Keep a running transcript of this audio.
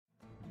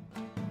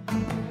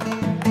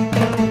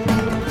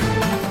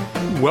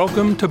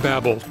Welcome to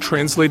Babel,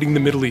 Translating the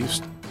Middle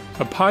East,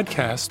 a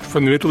podcast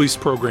from the Middle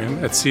East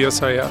program at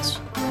CSIS.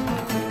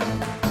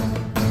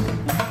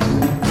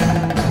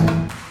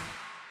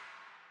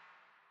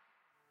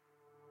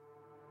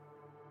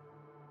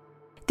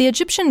 The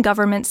Egyptian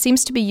government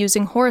seems to be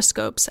using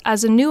horoscopes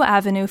as a new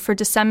avenue for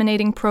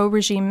disseminating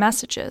pro-regime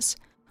messages,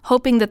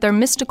 hoping that their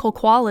mystical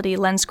quality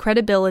lends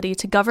credibility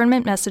to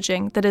government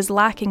messaging that is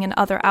lacking in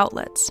other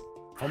outlets.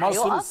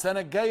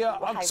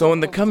 So in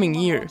the coming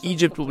year,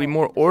 Egypt will be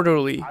more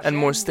orderly and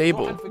more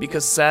stable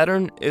because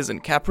Saturn is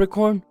in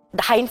Capricorn?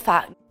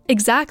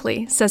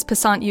 Exactly, says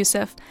Passant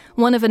Youssef,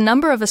 one of a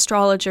number of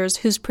astrologers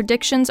whose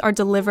predictions are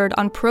delivered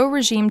on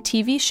pro-regime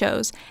TV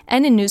shows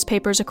and in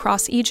newspapers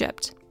across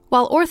Egypt.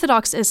 While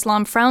Orthodox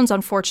Islam frowns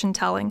on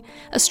fortune-telling,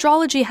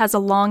 astrology has a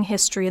long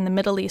history in the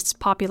Middle East's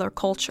popular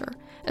culture,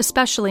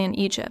 especially in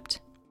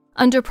Egypt.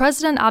 Under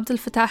President Abdel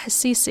Fattah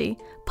al-Sisi,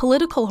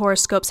 political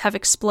horoscopes have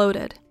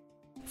exploded.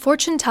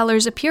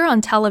 Fortune-tellers appear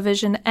on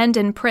television and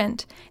in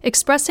print,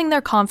 expressing their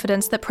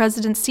confidence that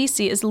President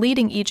Sisi is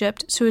leading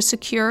Egypt to a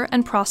secure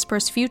and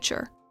prosperous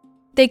future.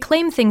 They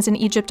claim things in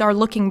Egypt are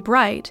looking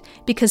bright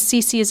because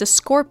Sisi is a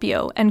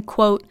Scorpio and,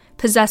 quote,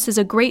 possesses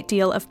a great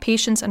deal of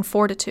patience and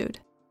fortitude.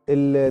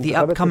 The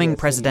upcoming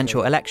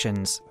presidential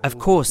elections, of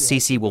course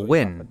Sisi will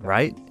win,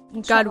 right?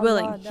 God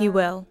willing, he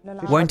will.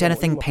 Won't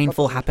anything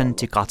painful happen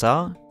to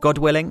Qatar, God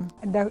willing?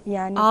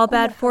 All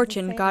bad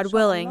fortune, God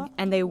willing,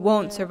 and they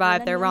won't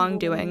survive their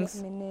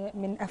wrongdoings.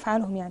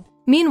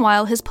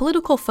 Meanwhile, his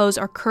political foes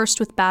are cursed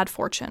with bad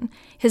fortune.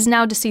 His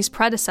now-deceased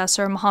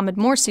predecessor, Mohamed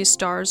Morsi's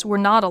stars, were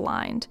not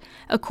aligned,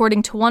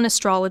 according to one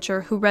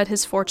astrologer who read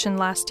his fortune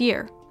last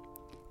year.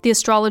 The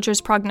astrologer's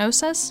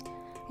prognosis?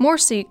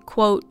 Morsi,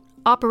 quote,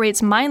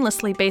 operates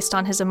mindlessly based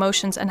on his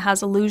emotions and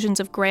has illusions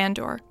of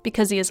grandeur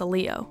because he is a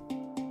Leo.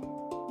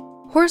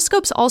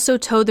 Horoscopes also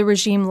toe the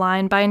regime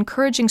line by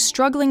encouraging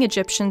struggling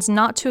Egyptians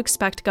not to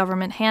expect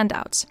government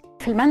handouts.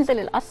 The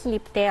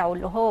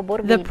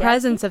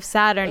presence of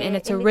Saturn in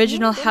its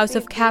original house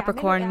of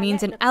Capricorn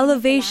means an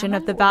elevation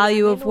of the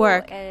value of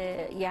work.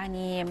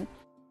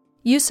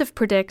 Youssef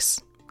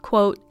predicts,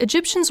 quote,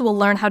 Egyptians will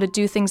learn how to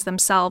do things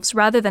themselves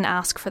rather than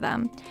ask for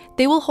them.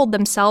 They will hold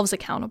themselves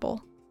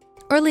accountable.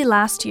 Early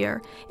last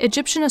year,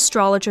 Egyptian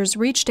astrologers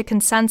reached a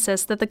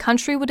consensus that the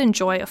country would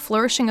enjoy a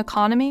flourishing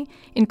economy,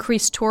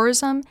 increased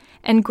tourism,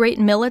 and great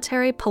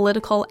military,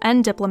 political,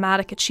 and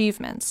diplomatic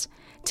achievements.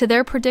 To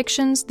their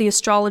predictions, the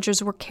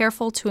astrologers were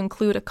careful to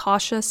include a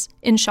cautious,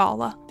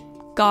 inshallah,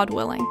 God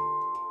willing.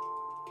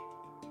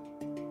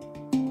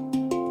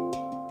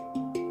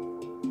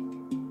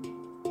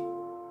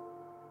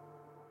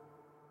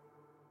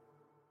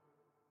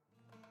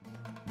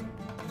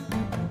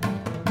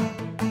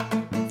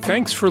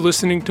 Thanks for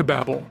listening to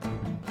Babel.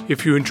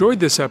 If you enjoyed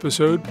this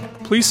episode,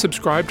 please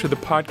subscribe to the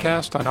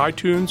podcast on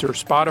iTunes or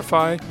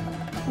Spotify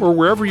or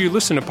wherever you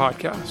listen to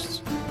podcasts.